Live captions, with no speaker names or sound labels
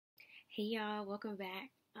Hey y'all, welcome back.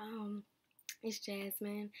 It's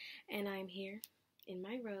Jasmine, and I'm here in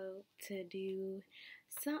my robe to do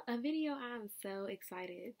a video I'm so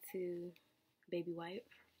excited to baby wipe.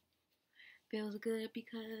 Feels good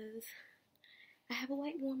because I have a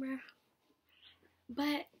white warmer,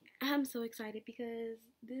 but I'm so excited because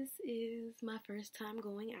this is my first time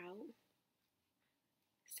going out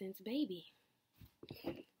since baby.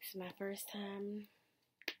 This is my first time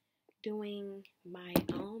doing my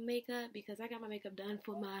own makeup because I got my makeup done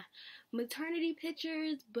for my maternity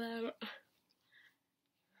pictures, but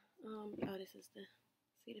oh, this is the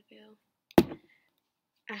Cetaphil.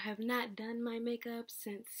 I have not done my makeup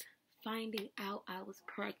since finding out I was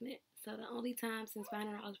pregnant. So the only time since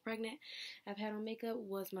finding out I was pregnant I've had on makeup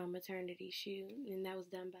was my maternity shoot, and that was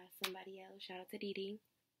done by somebody else. Shout out to Dee Dee.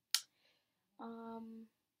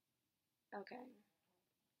 Okay.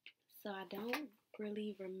 So I don't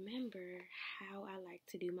really remember how I like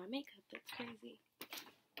to do my makeup. That's crazy.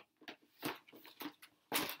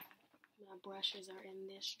 My brushes are in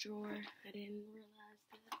this drawer. I didn't realize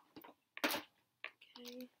that.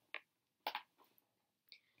 Okay.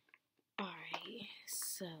 Alright,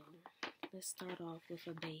 so let's start off with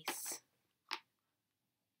a base.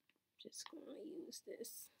 Just gonna use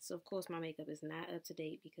this. So of course my makeup is not up to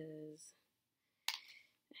date because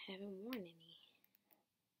I haven't worn any.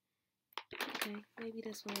 Okay, maybe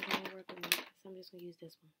this one is gonna work with me. So I'm just gonna use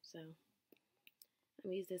this one. So I'm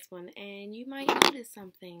gonna use this one, and you might notice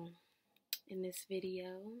something in this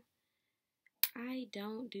video. I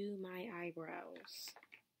don't do my eyebrows.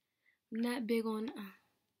 I'm not big on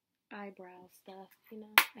eyebrow stuff, you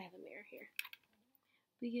know. I have a mirror here.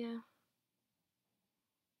 But yeah,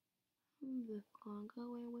 I'm just gonna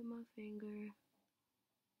go in with my finger,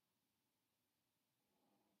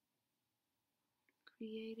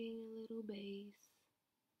 creating a little base.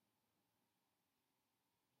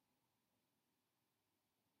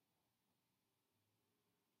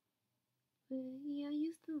 But yeah, I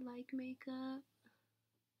used to like makeup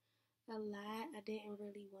a lot. I didn't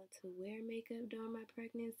really want to wear makeup during my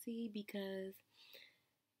pregnancy because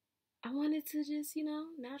I wanted to just,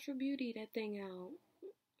 natural beauty that thing out.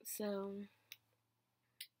 So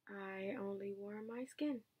I only wore my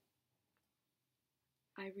skin.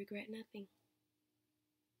 I regret nothing.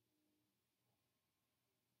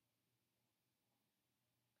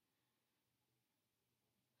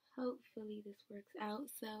 Hopefully this works out.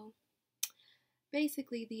 So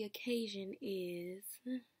basically the occasion is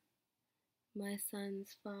my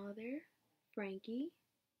son's father, Frankie.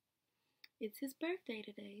 It's his birthday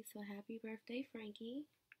today, so happy birthday, Frankie.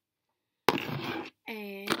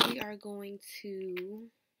 And we are going to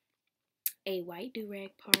a white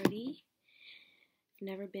do-rag party.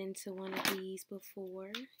 Never been to one of these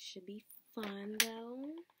before. Should be fun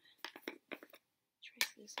though. Try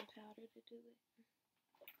to use some powder to do it.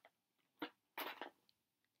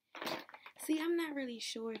 See, I'm not really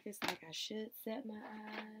sure if it's like I should set my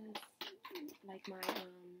eyes, like my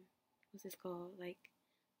what's this called? Like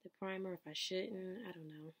the primer, if I shouldn't. I don't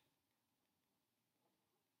know.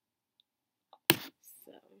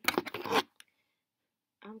 So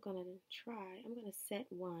I'm gonna set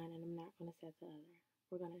one and I'm not gonna set the other.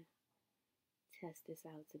 We're gonna test this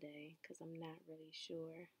out today because I'm not really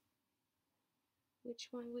sure which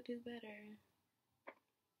one would do better.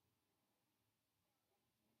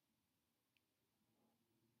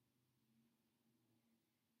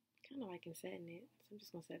 Kind of like in setting it, so I'm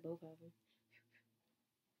just gonna set both of them.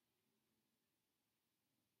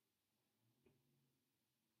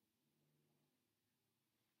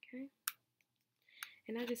 Okay.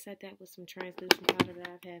 And I just set that with some translucent powder that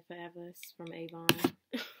I've had forever. It's from Avon.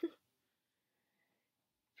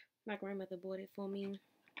 My grandmother bought it for me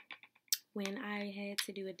when I had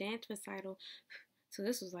to do a dance recital. So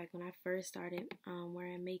this was like when I first started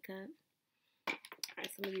wearing makeup. Alright,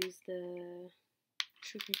 so I'm going to use the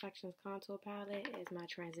True Complexions Contour Palette as my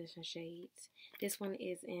transition shades. This one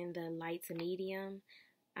is in the light to medium.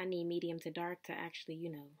 I need medium to dark to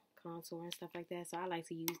actually, contour and stuff like that. So I like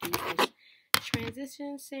to use these as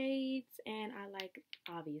transition shades, and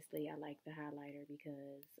obviously I like the highlighter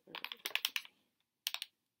because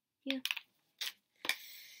yeah.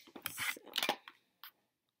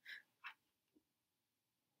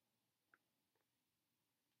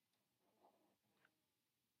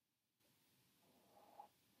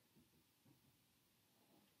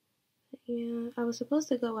 So yeah, I was supposed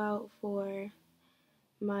to go out for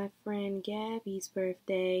my friend Gabby's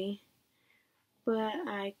birthday, but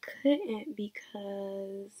I couldn't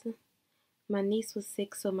because my niece was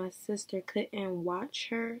sick, so my sister couldn't watch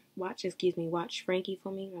Frankie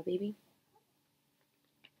for me, my baby.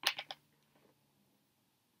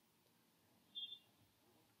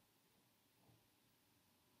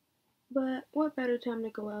 But what better time to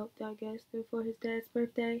go out, I guess, than for his dad's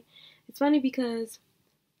birthday? It's funny because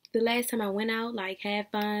the last time I went out, like have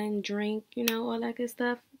fun, drink, you know, all that good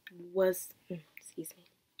stuff, was, excuse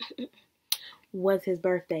me, was his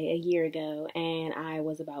birthday a year ago. And I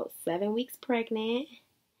was about 7 weeks pregnant.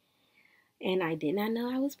 And I did not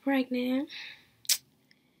know I was pregnant.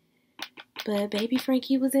 But baby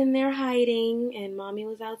Frankie was in there hiding, and mommy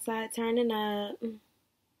was outside turning up.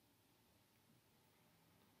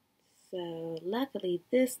 So luckily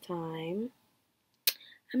this time,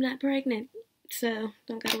 I'm not pregnant. So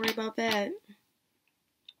don't gotta worry about that.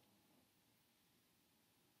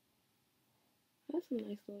 That's some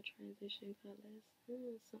nice little transition colors.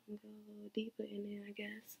 Something go a little deeper in there, I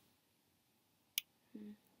guess. There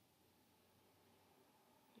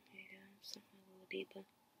you go, something a little deeper.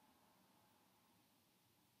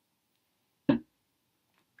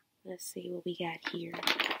 Let's see what we got here.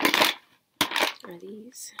 Are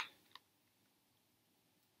these?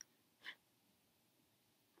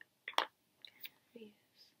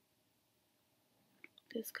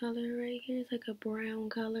 This color right here is like a brown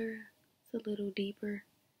color. It's a little deeper.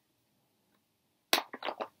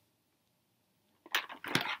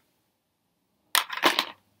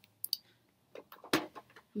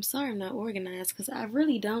 I'm sorry I'm not organized because I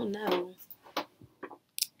really don't know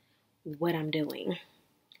what I'm doing.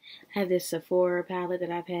 I have this Sephora palette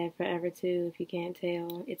that I've had forever too, if you can't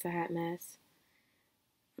tell. It's a hot mess.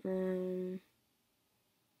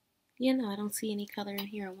 Yeah, no, I don't see any color in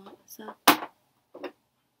here I want, so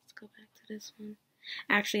let's go back to this one.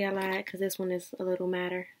 Actually, I lied because this one is a little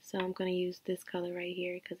matter, so I'm going to use this color right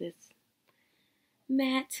here because it's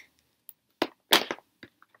matte.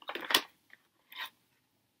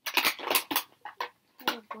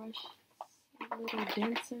 The brush is a little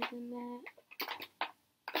denser than that.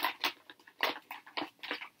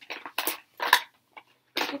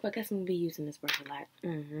 I guess I'm going to be using this brush a lot.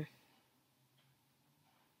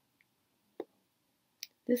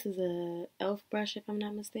 This is a e.l.f. brush, if I'm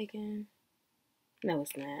not mistaken. No,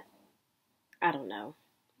 it's not. I don't know.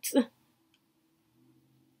 Yeah,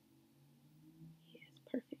 it's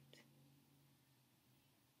perfect.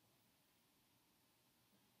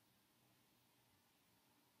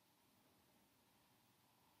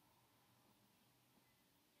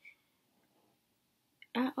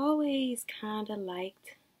 I always kind of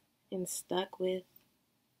liked and stuck with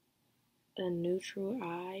a neutral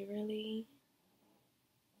eye, really.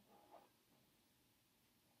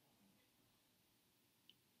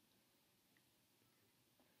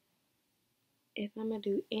 If I'm going to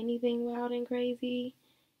do anything wild and crazy,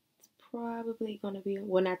 it's probably going to be,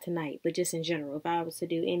 well, not tonight, but just in general. If I was to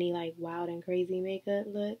do any like wild and crazy makeup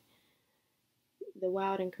look, the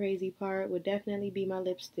wild and crazy part would definitely be my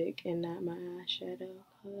lipstick and not my eyeshadow,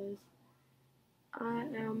 because I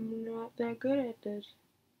am not that good at this.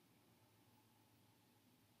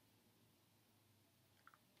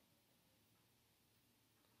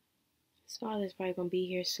 His father's probably going to be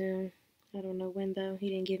here soon. I don't know when though. He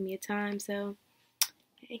didn't give me a time, so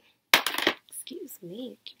hey. Excuse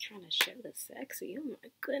me, I keep trying to show the sexy. Oh my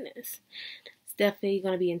goodness. It's definitely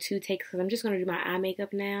going to be in 2 takes because I'm just going to do my eye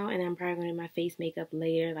makeup now, and I'm probably going to do my face makeup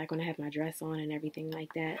later, like when I have my dress on and everything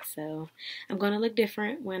like that. So I'm going to look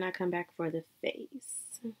different when I come back for the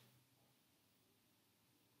face. Do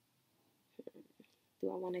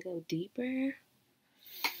I want to go deeper?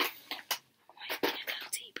 I want to go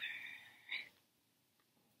deeper.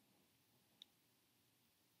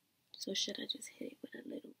 So should I just hit it with a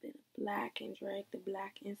little bit of black and drag the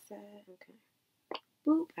black inside? Okay.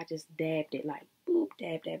 Boop. I just dabbed it like boop,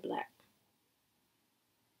 dab that black.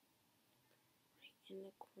 Right in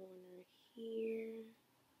the corner here.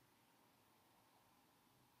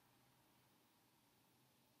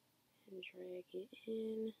 And drag it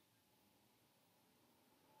in.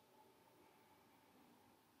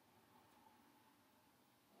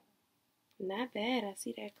 Not bad. I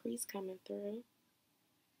see that crease coming through.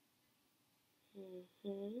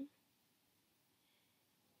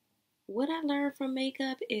 What I learned from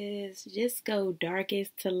makeup is just go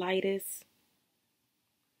darkest to lightest,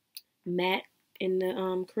 matte in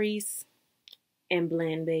the crease, and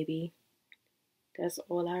blend, baby. That's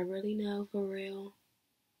all I really know, for real.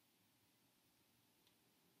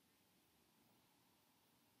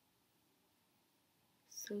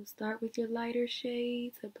 So start with your lighter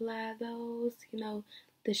shades, apply those, you know,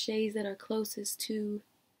 the shades that are closest to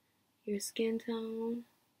your skin tone.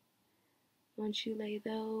 Once you lay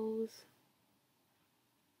those,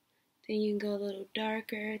 then you can go a little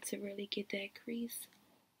darker to really get that crease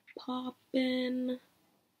popping,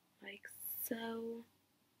 like so.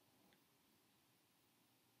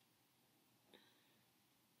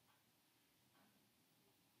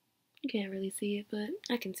 You can't really see it, but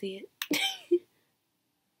I can see it.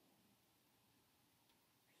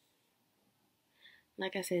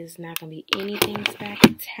 Like I said, it's not going to be anything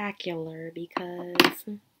spectacular because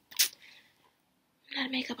I'm not a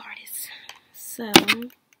makeup artist. So,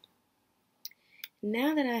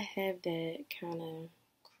 now that I have that kind of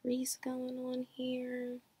crease going on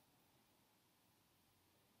here,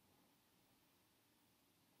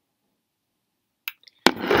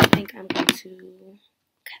 I think I'm going to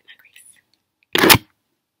cut my crease.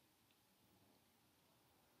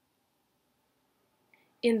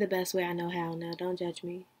 In the best way I know how. Now, don't judge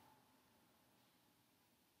me.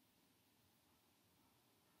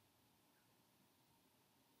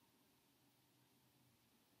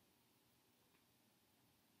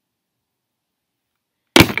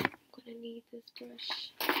 I'm gonna need this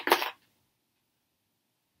brush.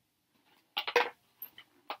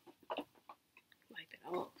 Wipe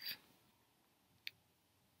it off.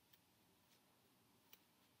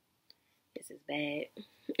 This is bad.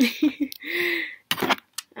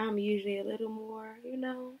 I'm usually a little more,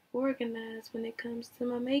 organized when it comes to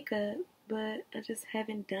my makeup, but I just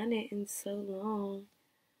haven't done it in so long.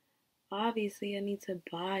 Obviously, I need to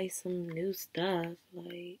buy some new stuff,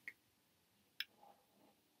 like,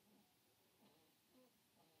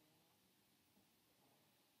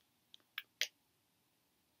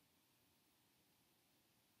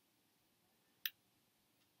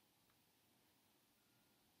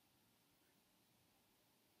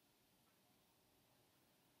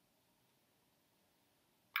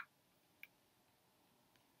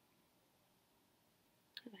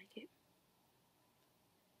 I like it.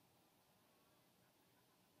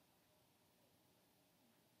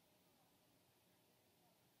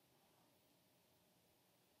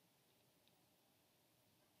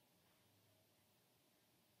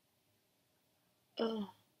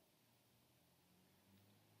 Oh.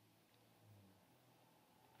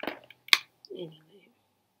 Anyway,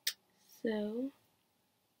 so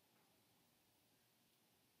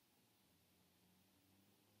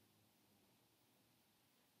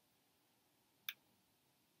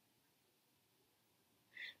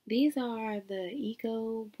these are the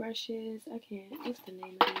Eco brushes. What's the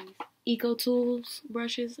name of these? Eco Tools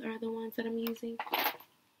brushes are the ones that I'm using.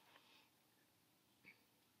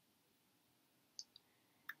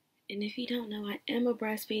 And if you don't know, I am a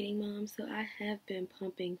breastfeeding mom, so I have been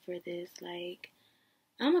pumping for this. Like,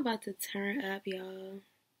 I'm about to turn up, y'all.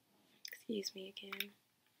 Excuse me again.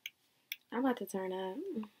 I'm about to turn up.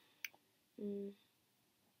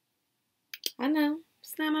 I know.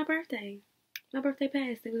 It's not my birthday. My birthday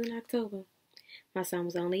passed. It was in October. My son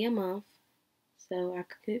was only a month. So I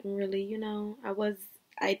couldn't really,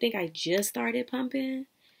 I think I just started pumping.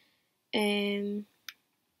 And,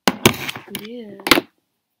 yeah.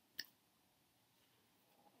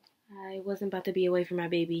 I wasn't about to be away from my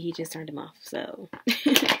baby. He just turned him off. So,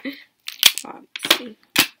 obviously.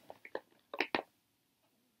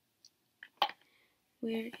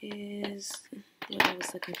 Where is what I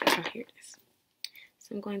was looking for? Oh, here it is.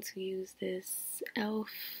 So I'm going to use this e.l.f.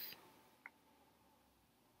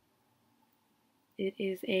 It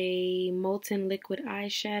is a molten liquid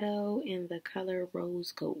eyeshadow in the color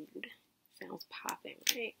rose gold. Sounds popping,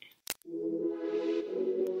 right?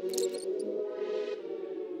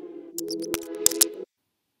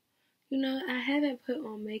 I haven't put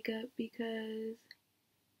on makeup because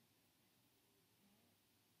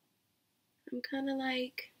I'm kind of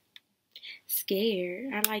like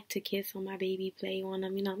scared. I like to kiss on my baby, play on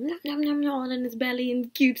him, nom, nom, nom, all in his belly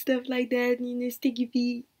and cute stuff like that, sticky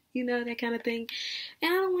feet, that kind of thing.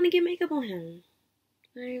 And I don't want to get makeup on him.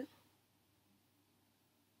 Like,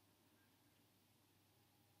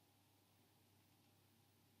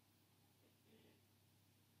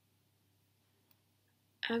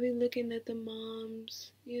 I be looking at the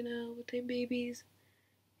moms, with their babies.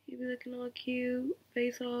 You be looking all cute,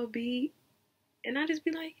 face all beat. And I just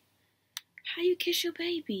be like, how you kiss your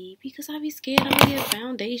baby? Because I be scared I'm gonna get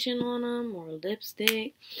foundation on them or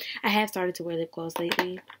lipstick. I have started to wear lip gloss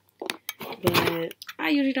lately. But I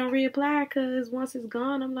usually don't reapply because once it's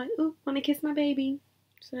gone, I'm like, ooh, want to kiss my baby.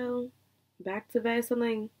 So, back to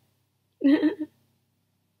Vaseline.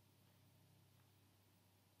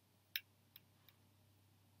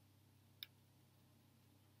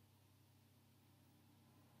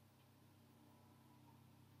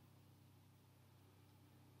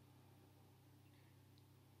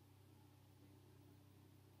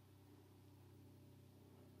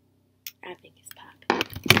 I think it's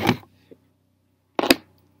popping.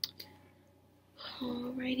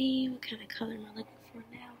 Alrighty, what kind of color am I looking for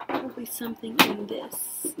now? Probably something in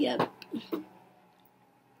this. Yep.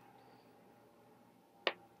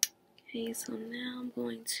 Okay, so now I'm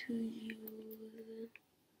going to use...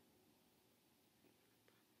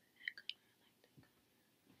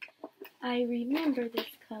 I remember this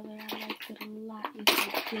color. I liked it a lot as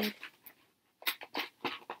a kid.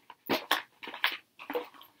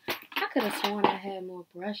 I could have sworn I had more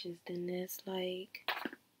brushes than this. Like,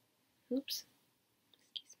 oops.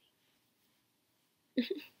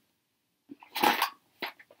 Excuse me.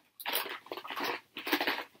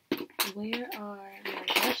 Where are my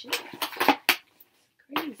brushes?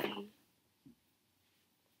 It's crazy.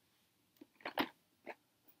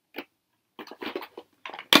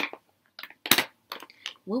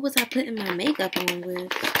 What was I putting my makeup on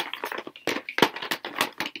with?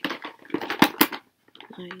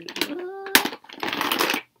 Like, what?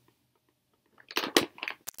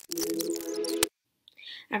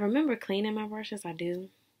 I remember cleaning my brushes, I do.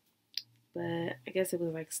 But I guess it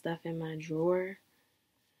was like stuff in my drawer.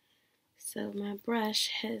 So my brush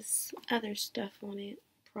has other stuff on it.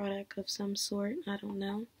 Product of some sort. I don't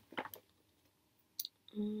know.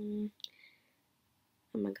 I'm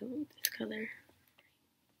gonna go with this color.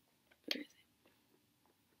 Where is it?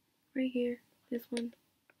 Right here. This one.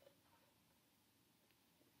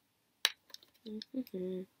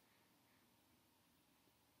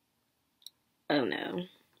 Oh no.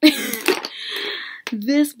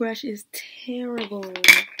 This brush is terrible.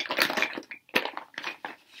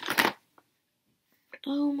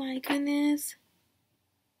 Oh my goodness.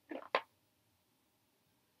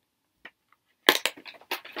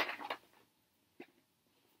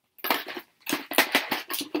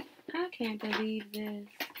 I can't believe this.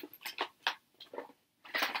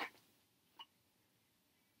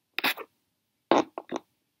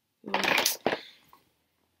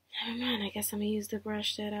 Never mind, I guess I'm gonna use the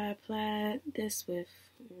brush that I applied this with.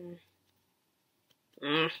 It's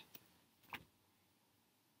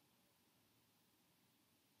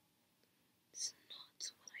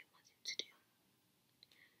not what I wanted to do.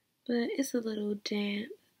 But it's a little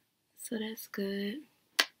damp, so that's good.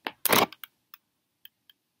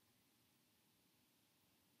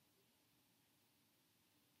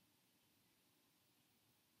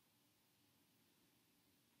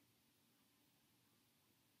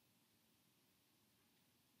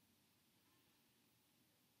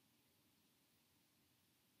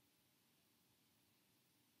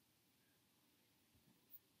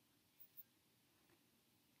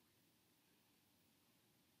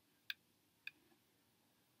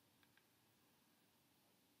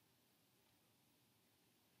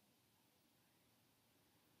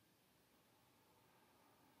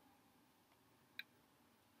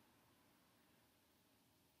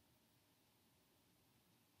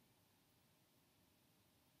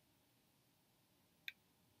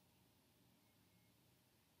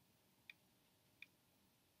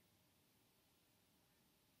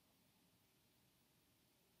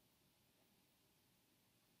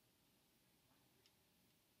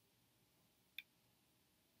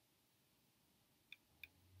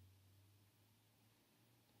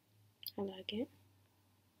 I like it.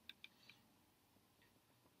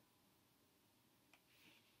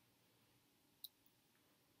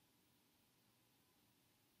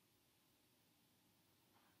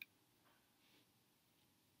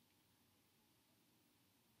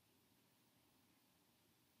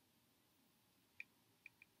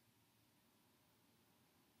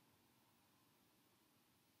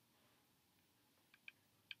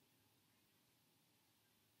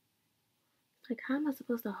 Like, how am I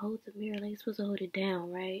supposed to hold the mirror? Like, you're supposed to hold it down,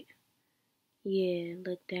 right? Yeah,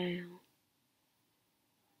 look down.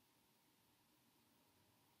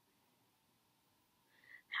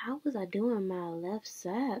 How was I doing my left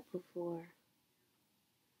side before?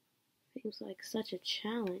 Seems like such a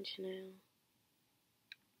challenge now.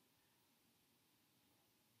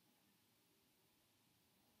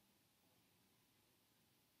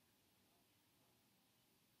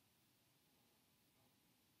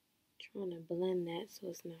 Trying to blend that so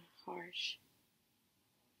it's not harsh.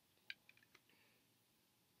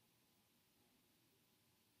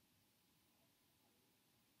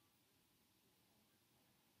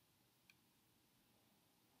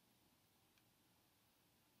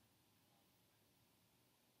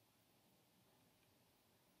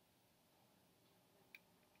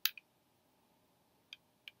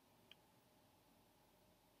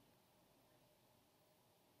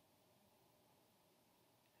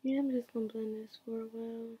 Yeah, I'm just gonna blend this for a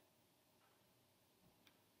while.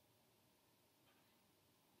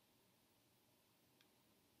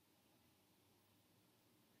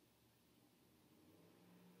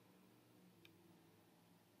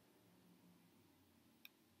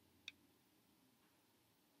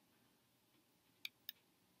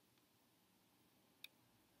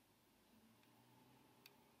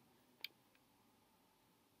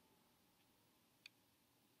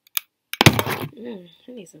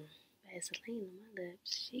 I need some Vaseline on my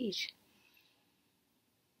lips. Sheesh.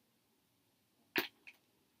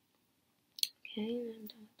 Okay, I'm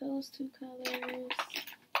done with those two colors.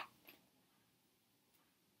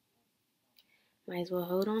 Might as well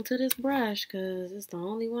hold on to this brush because it's the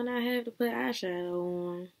only one I have to put eyeshadow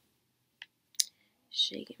on.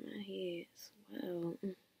 Shaking my head as well.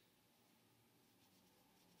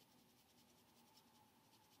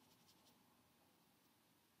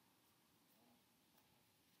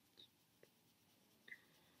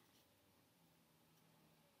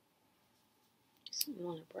 Something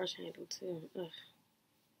on the brush handle too. Ugh.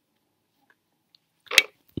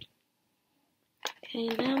 Okay,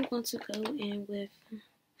 now I'm going to go in with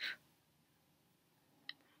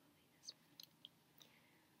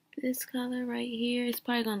this color right here. It's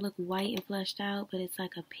probably going to look white and fleshed out, but it's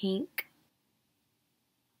like a pink.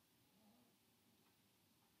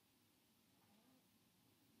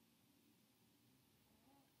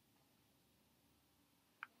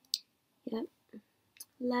 Yep.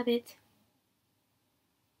 Love it.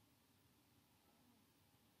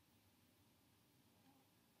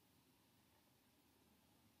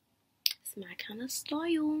 It's my kind of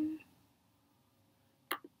style.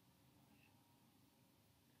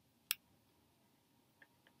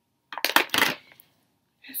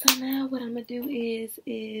 So now what I'm going to do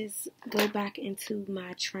is go back into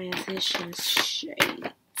my transition shades.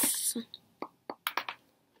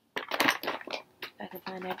 If I can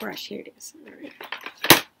find that brush. Here it is. All right.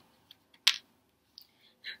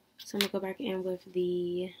 So I'm going to go back in with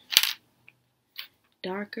the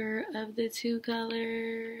darker of the two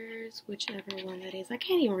colors, whichever one that is. I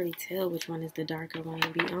can't even really tell which one is the darker one, to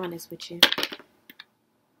be honest with you.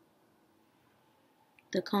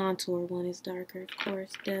 The contour one is darker, of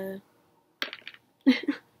course, duh.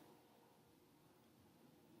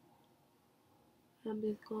 I'm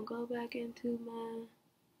just gonna go back into my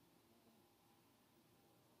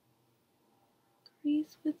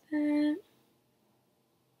crease with that.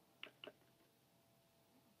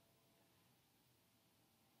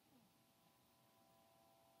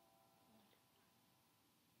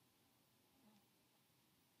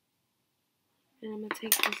 And I'm going to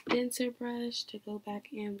take this denser brush to go back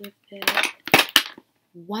in with that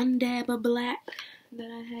one dab of black that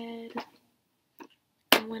I had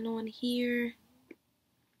going on here.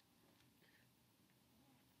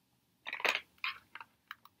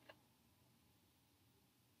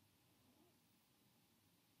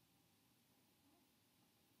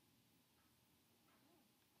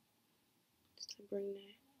 Just to bring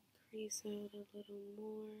that crease out a little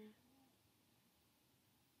more.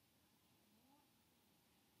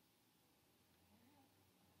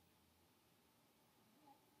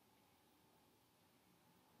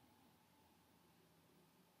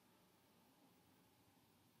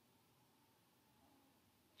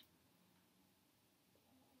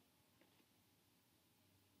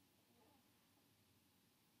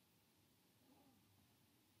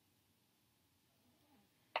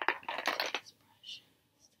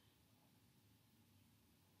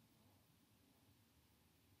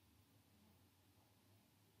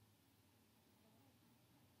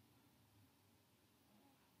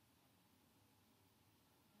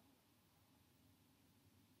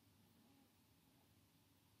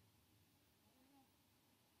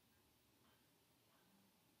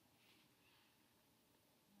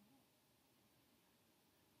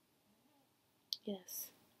 Yes,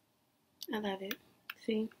 I love it.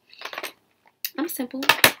 See, I'm simple.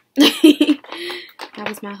 That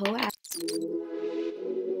was my whole app.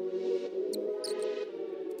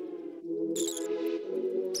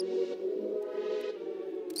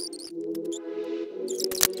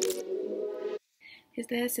 His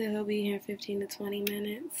dad said he'll be here in 15 to 20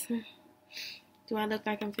 minutes. Do I look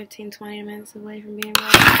like I'm 15, 20 minutes away from being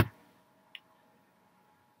ready?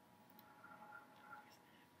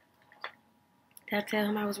 Did I tell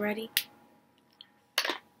him I was ready?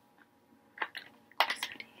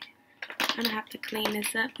 I'm gonna have to clean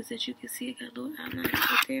this up because as you can see, it got a little outline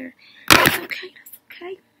right there. That's okay, that's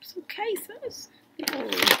okay. It's okay, sis.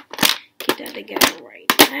 Keep that together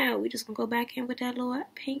right now. We just gonna go back in with that little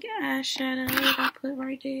pink eyeshadow that I put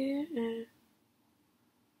right there.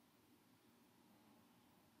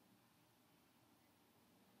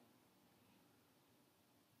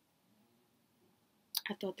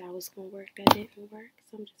 I thought that was gonna work. That didn't work,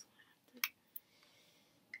 so I'm just gonna have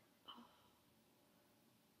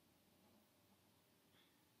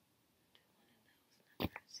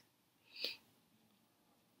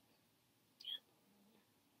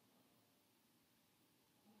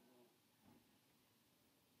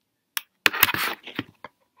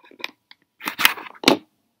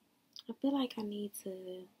to. I feel like I need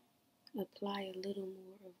to apply a little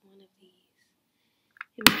more of one of these.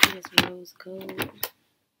 It might be this rose gold.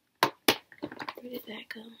 Where did that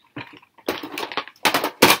go?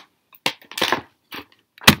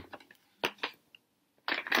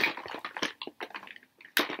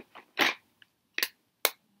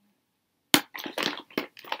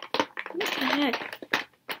 What the heck?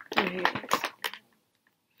 Oh, here it is.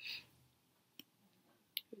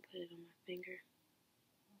 I'll put it on my finger.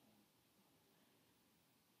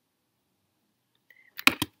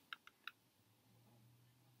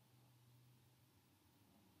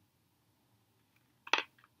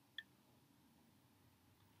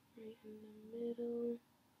 Right in the middle.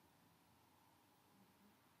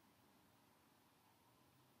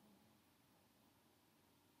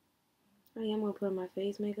 Oh yeah, I'm gonna put on my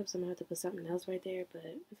face makeup, so I'm gonna have to put something else right there, but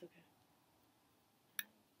it's okay.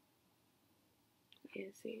 You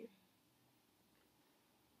can't see it.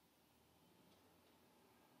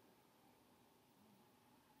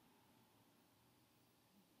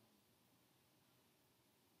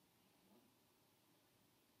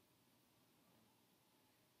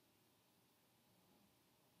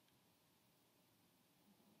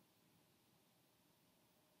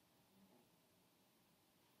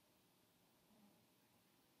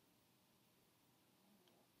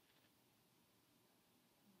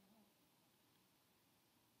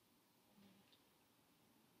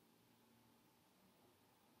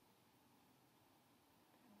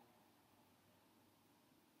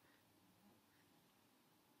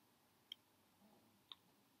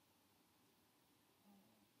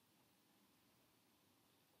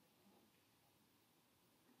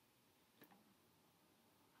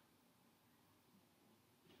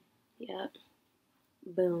 Yep.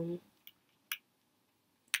 Boom.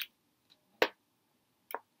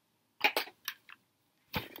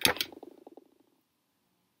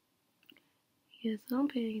 Yeah, so I'm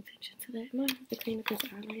paying attention to that. I might have to clean up this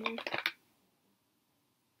eyeliner.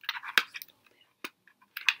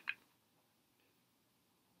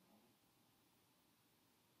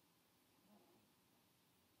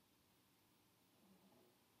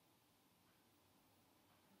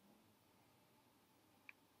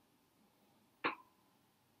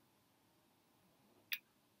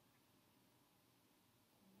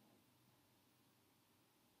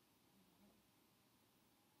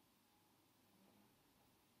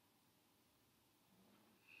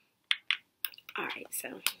 Alright,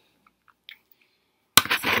 so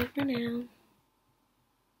that's it for now.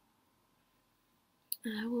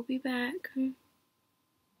 I will be back.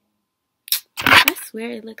 I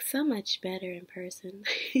swear it looks so much better in person.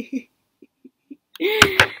 It's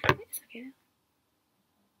okay.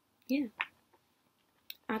 Yeah.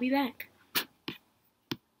 I'll be back.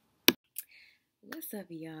 What's up,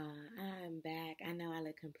 y'all? I'm back. I know I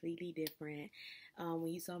look completely different.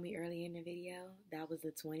 When you saw me earlier in the video, that was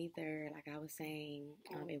the 23rd. Like I was saying,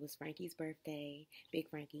 it was Frankie's birthday, Big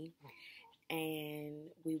Frankie.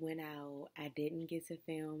 And we went out. I didn't get to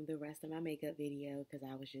film the rest of my makeup video because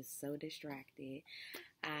I was just so distracted.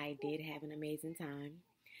 I did have an amazing time.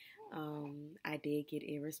 I did get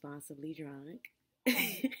irresponsibly drunk.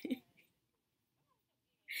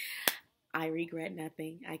 I regret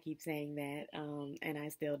nothing. I keep saying that, and I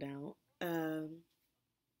still don't.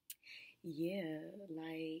 Yeah,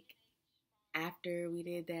 like after we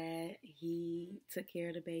did that, he took care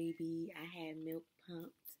of the baby. I had milk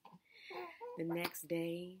pumped. The next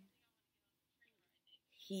day,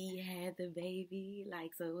 he had the baby.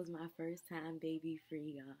 Like, so it was my first time baby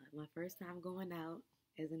free, y'all. My first time going out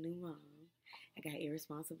as a new mom. I got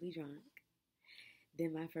irresponsibly drunk.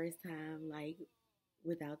 Then my first time, like,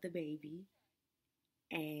 without the baby.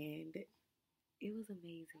 And it was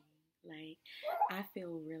amazing. Like, I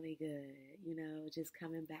feel really good, you know, just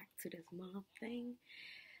coming back to this mom thing.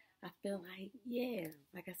 I feel like, yeah,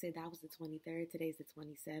 like I said, that was the 23rd. Today's the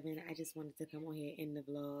 27th. I just wanted to come on here in the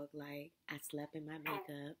vlog. Like, I slept in my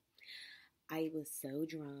makeup. I was so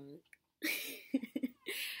drunk.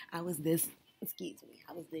 I was this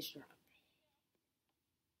drunk.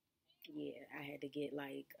 Yeah, I had to get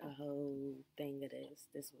like a whole thing of this.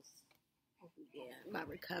 This was, yeah, my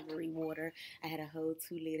recovery water. I had a whole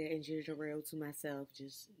 2 liter in ginger ale to myself,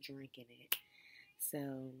 just drinking it.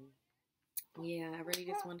 So, yeah, I really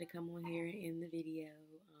just wanted to come on here in the video.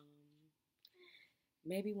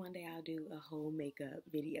 Maybe one day I'll do a whole makeup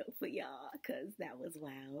video for y'all because that was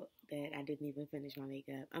wild that I didn't even finish my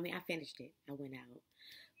makeup. I mean, I finished it. I went out.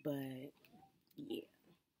 But, yeah.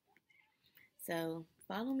 So,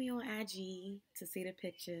 follow me on IG to see the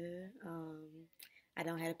picture. I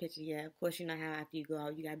don't have a picture yet. Of course, you know how after you go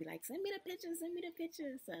out, you gotta be like, send me the pictures, send me the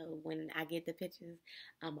pictures. So when I get the pictures,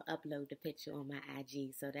 I'm gonna upload the picture on my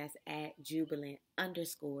IG. So that's at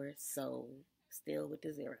Jubilant_soul, still with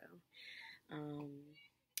the 0.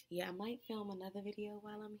 Yeah, I might film another video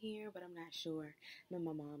while I'm here, but I'm not sure. I'm in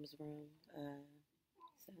my mom's room.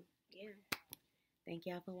 So yeah. Thank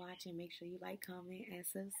y'all for watching. Make sure you like, comment, and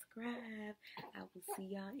subscribe. I will see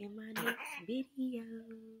y'all in my next video.